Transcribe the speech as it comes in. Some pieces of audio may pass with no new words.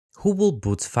Who will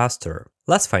boot faster?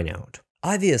 Let's find out.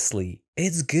 Obviously,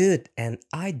 it's good and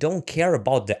I don't care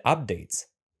about the updates.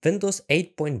 Windows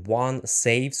 8.1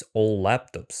 saves all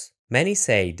laptops. Many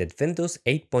say that Windows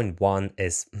 8.1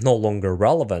 is no longer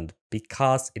relevant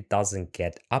because it doesn't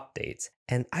get updates,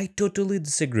 and I totally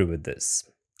disagree with this.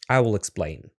 I will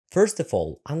explain. First of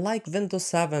all, unlike Windows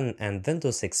 7 and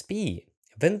Windows XP,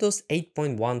 Windows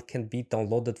 8.1 can be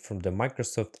downloaded from the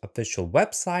Microsoft official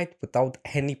website without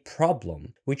any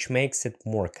problem, which makes it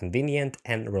more convenient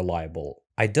and reliable.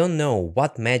 I don't know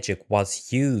what magic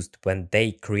was used when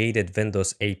they created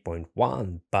Windows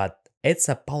 8.1, but it's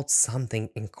about something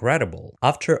incredible.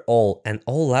 After all, an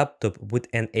old laptop with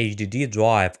an HDD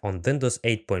drive on Windows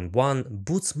 8.1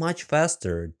 boots much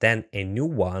faster than a new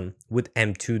one with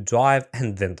M2 drive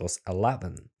and Windows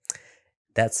 11.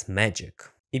 That's magic.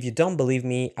 If you don't believe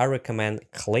me, I recommend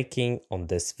clicking on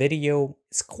this video.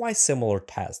 It's quite similar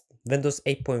test. Windows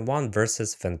 8.1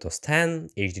 versus Windows 10,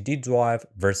 HDD drive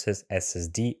versus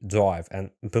SSD drive,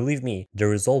 and believe me, the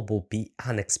result will be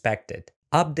unexpected.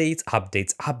 Updates,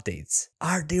 updates, updates.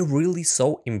 Are they really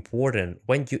so important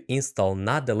when you install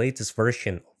not the latest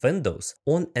version of Windows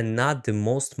on and not the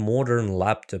most modern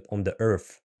laptop on the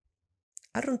earth?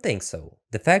 I don't think so.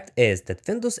 The fact is that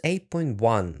Windows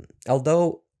 8.1,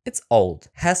 although it's old,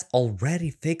 has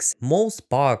already fixed most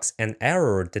bugs and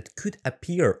errors that could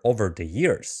appear over the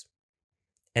years.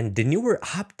 And the newer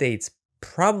updates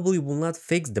probably will not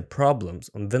fix the problems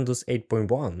on Windows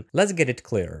 8.1. Let's get it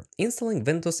clear. Installing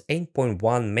Windows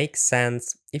 8.1 makes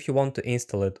sense if you want to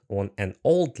install it on an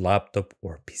old laptop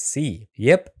or PC.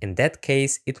 Yep, in that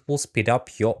case, it will speed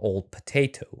up your old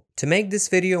potato. To make this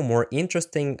video more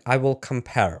interesting, I will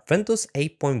compare Windows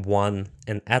 8.1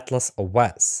 and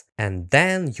AtlasOS, and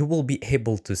then you will be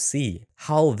able to see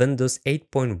how Windows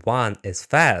 8.1 is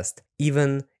fast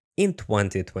even in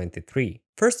 2023.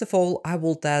 First of all, I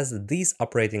will test this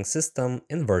operating system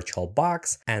in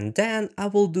VirtualBox, and then I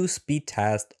will do speed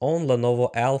test on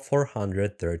Lenovo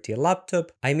L430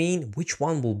 laptop. I mean, which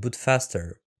one will boot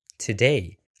faster?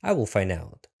 Today, I will find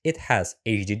out. It has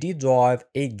HDD drive,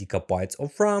 8GB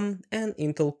of RAM, and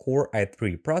Intel Core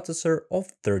i3 processor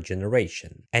of 3rd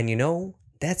generation. And you know,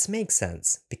 that makes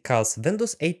sense, because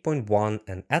Windows 8.1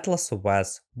 and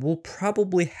AtlasOS will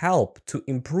probably help to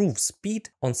improve speed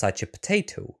on such a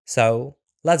potato. So,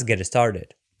 let's get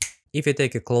started. If you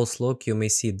take a close look, you may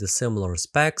see the similar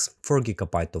specs: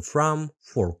 4GB of RAM,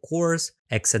 4 cores.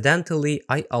 Accidentally,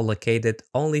 I allocated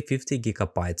only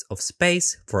 50GB of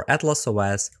space for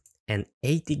AtlasOS and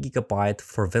 80GB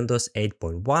for Windows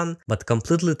 8.1, but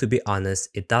completely to be honest,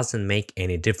 it doesn't make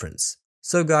any difference.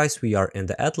 So guys, we are in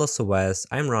the AtlasOS,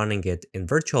 I'm running it in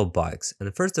VirtualBox,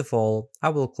 and first of all, I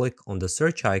will click on the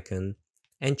search icon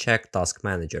and check Task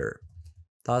Manager.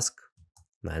 Task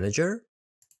Manager,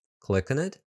 click on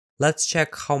it. Let's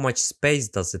check how much space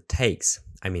does it takes,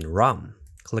 I mean RAM.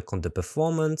 Click on the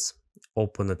performance,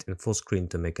 open it in full screen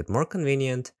to make it more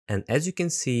convenient, and as you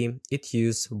can see, it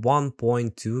used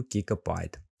 1.2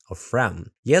 GB of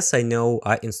RAM. Yes, I know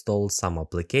I installed some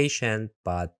application,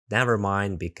 but never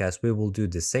mind, because we will do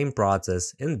the same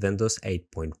process in Windows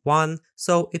 8.1,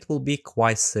 so it will be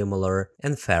quite similar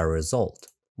and fair result.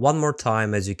 One more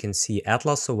time, as you can see,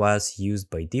 AtlasOS used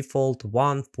by default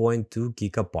 1.2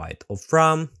 GB of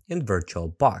RAM in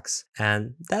VirtualBox.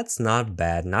 And that's not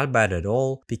bad at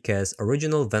all, because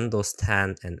original Windows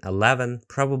 10 and 11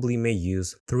 probably may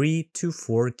use 3 to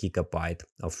 4 GB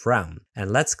of RAM.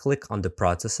 And let's click on the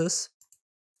processes.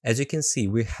 As you can see,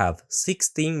 we have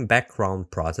 16 background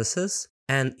processes,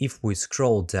 and if we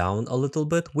scroll down a little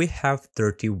bit, we have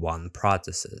 31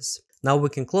 processes. Now we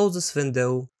can close this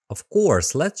window. Of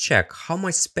course, let's check how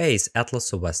much space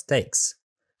AtlasOS takes.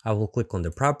 I will click on the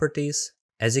properties.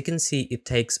 As you can see, it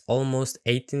takes almost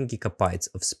 18 GB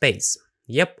of space.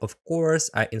 Yep, of course,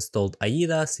 I installed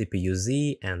AIDA, CPU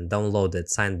Z, and downloaded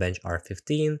Cinebench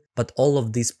R15, but all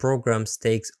of these programs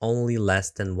takes only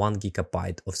less than 1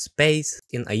 GB of space.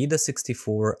 In AIDA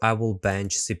 64, I will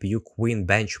bench CPU Queen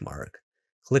benchmark.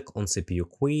 Click on CPU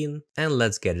Queen, and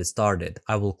let's get it started.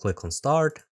 I will click on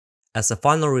Start. As a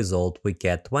final result, we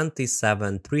get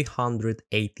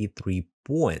 27,383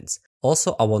 points.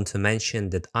 Also, I want to mention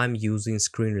that I'm using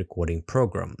screen recording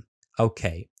program.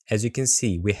 Okay, as you can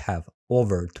see, we have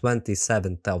over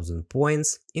 27,000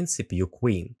 points in CPU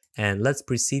Queen. And let's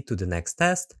proceed to the next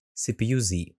test, CPU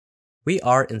Z. We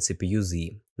are in CPU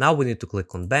Z. Now we need to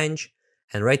click on Bench,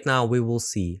 and right now we will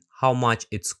see how much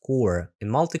it scores in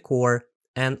multi-core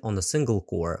and on a single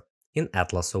core in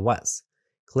AtlasOS.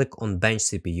 Click on Bench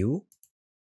CPU.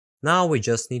 Now we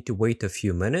just need to wait a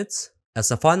few minutes As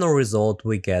a final result,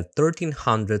 we get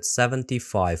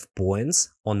 1375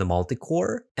 points on the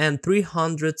multi-core and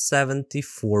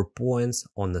 374 points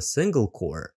on the single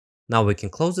core. Now we can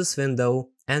close this window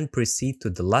and proceed to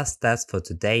the last test for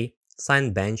today,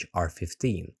 Cinebench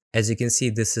R15. As you can see,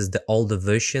 this is the older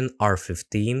version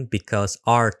R15 because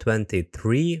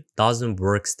R23 doesn't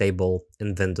work stable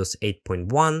in Windows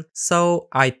 8.1, so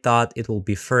I thought it will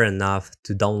be fair enough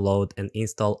to download and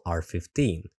install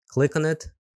R15. Click on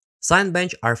it.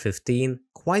 Cinebench R15,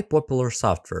 quite popular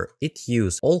software. It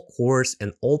uses all cores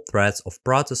and all threads of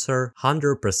processor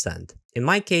 100%. In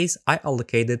my case, I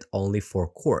allocated only 4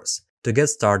 cores. To get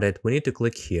started, we need to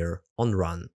click here on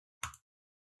Run.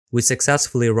 We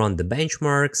successfully run the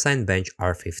benchmark Cinebench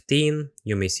R15.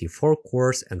 You may see 4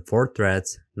 cores and 4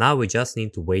 threads. Now we just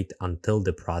need to wait until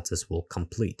the process will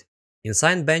complete. In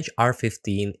Cinebench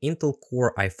R15, Intel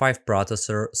Core i5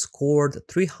 processor scored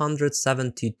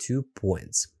 372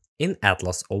 points. In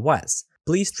AtlasOS,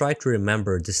 please try to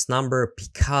remember this number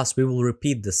because we will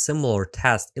repeat the similar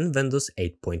test in Windows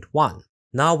 8.1.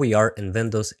 Now we are in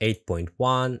Windows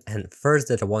 8.1, and first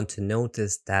that I want to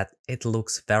notice that it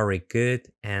looks very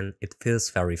good and it feels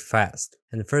very fast.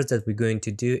 And first that we're going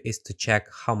to do is to check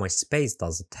how much space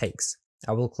does it takes.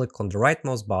 I will click on the right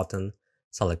mouse button,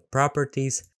 select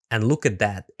Properties, and look at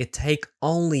that, it takes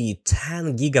only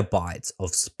 10 GB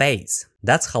of space.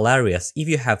 That's hilarious. If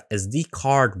you have SD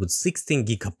card with 16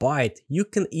 GB, you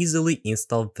can easily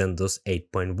install Windows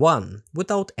 8.1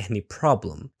 without any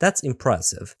problem. That's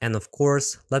impressive. And of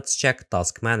course, let's check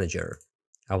Task Manager.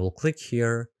 I will click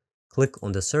here, click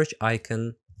on the search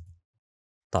icon,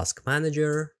 Task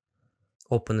Manager,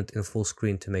 open it in full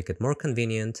screen to make it more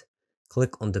convenient.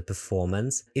 Click on the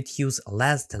performance. It uses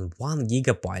less than 1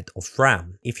 GB of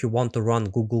RAM. If you want to run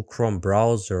Google Chrome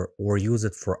browser or use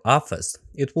it for Office,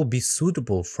 it will be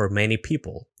suitable for many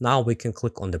people. Now we can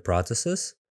click on the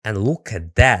processes. And look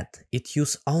at that, it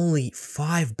uses only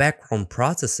 5 background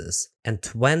processes and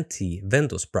 20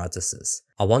 Windows processes.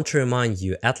 I want to remind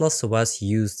you, AtlasOS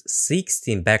used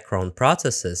 16 background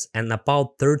processes and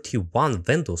about 31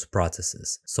 Windows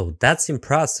processes. So that's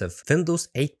impressive. Windows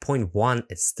 8.1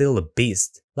 is still a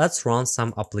beast. Let's run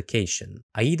some application.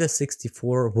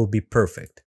 AIDA64 will be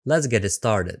perfect. Let's get it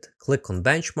started. Click on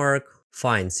Benchmark,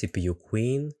 find CPU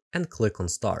Queen, and click on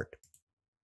Start.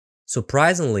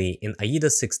 Surprisingly, in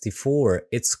AIDA64,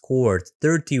 it scored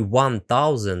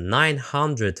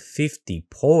 31,950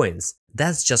 points.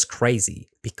 That's just crazy,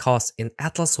 because in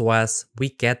AtlasOS we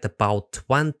get about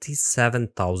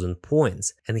 27,000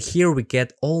 points, and here we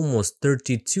get almost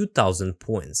 32,000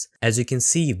 points. As you can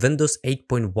see, Windows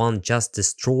 8.1 just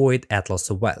destroyed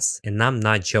AtlasOS, and I'm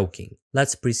not joking.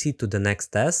 Let's proceed to the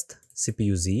next test,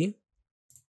 CPU Z.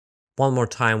 One more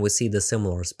time we see the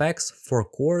similar specs, 4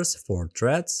 cores, 4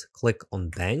 threads, click on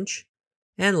Bench,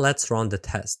 and let's run the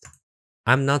test.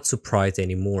 I'm not surprised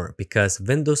anymore because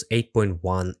Windows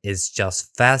 8.1 is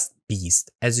just fast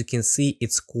beast. As you can see,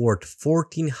 it scored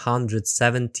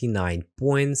 1479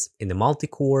 points in the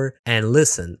multi-core, and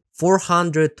listen,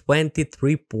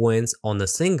 423 points on a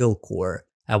single core.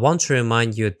 I want to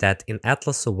remind you that in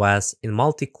AtlasOS, in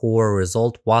multi-core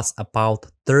result was about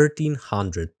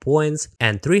 1300 points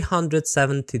and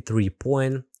 373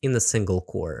 points in a single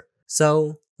core.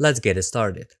 So let's get it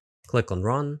started. Click on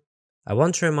Run. I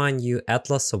want to remind you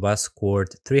AtlasOS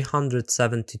scored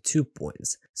 372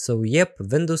 points. So yep,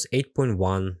 Windows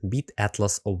 8.1 beat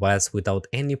AtlasOS without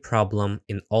any problem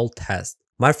in all tests.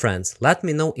 My friends, let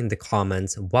me know in the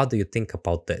comments what do you think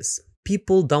about this.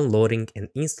 People downloading and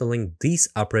installing this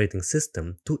operating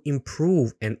system to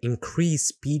improve and increase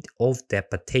speed of their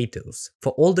potatoes.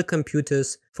 For all the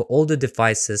computers, for all the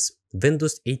devices,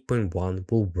 Windows 8.1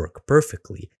 will work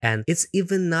perfectly, and it's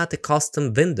even not a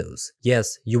custom Windows.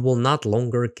 Yes, you will not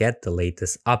longer get the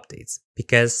latest updates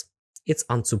because it's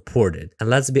unsupported.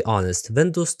 And let's be honest,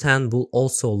 Windows 10 will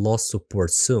also lose support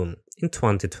soon in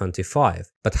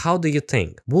 2025. But how do you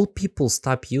think? Will people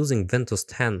stop using Windows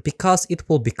 10 because it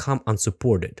will become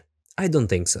unsupported? I don't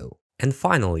think so. And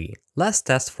finally, last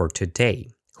test for today.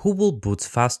 Who will boot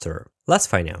faster? Let's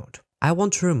find out. I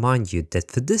want to remind you that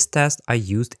for this test I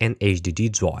used an HDD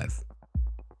drive.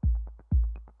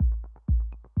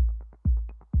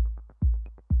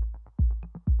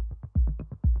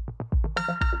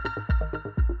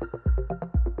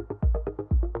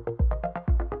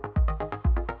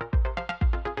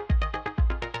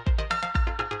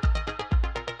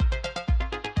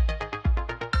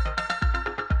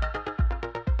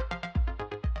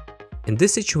 In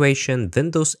this situation,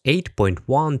 Windows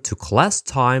 8.1 took less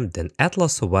time than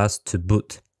AtlasOS to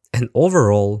boot, and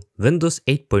overall, Windows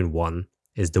 8.1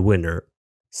 is the winner.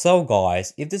 So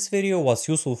guys, if this video was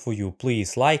useful for you,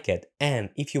 please like it,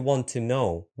 and if you want to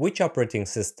know which operating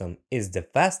system is the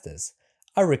fastest,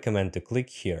 I recommend to click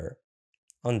here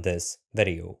on this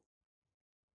video.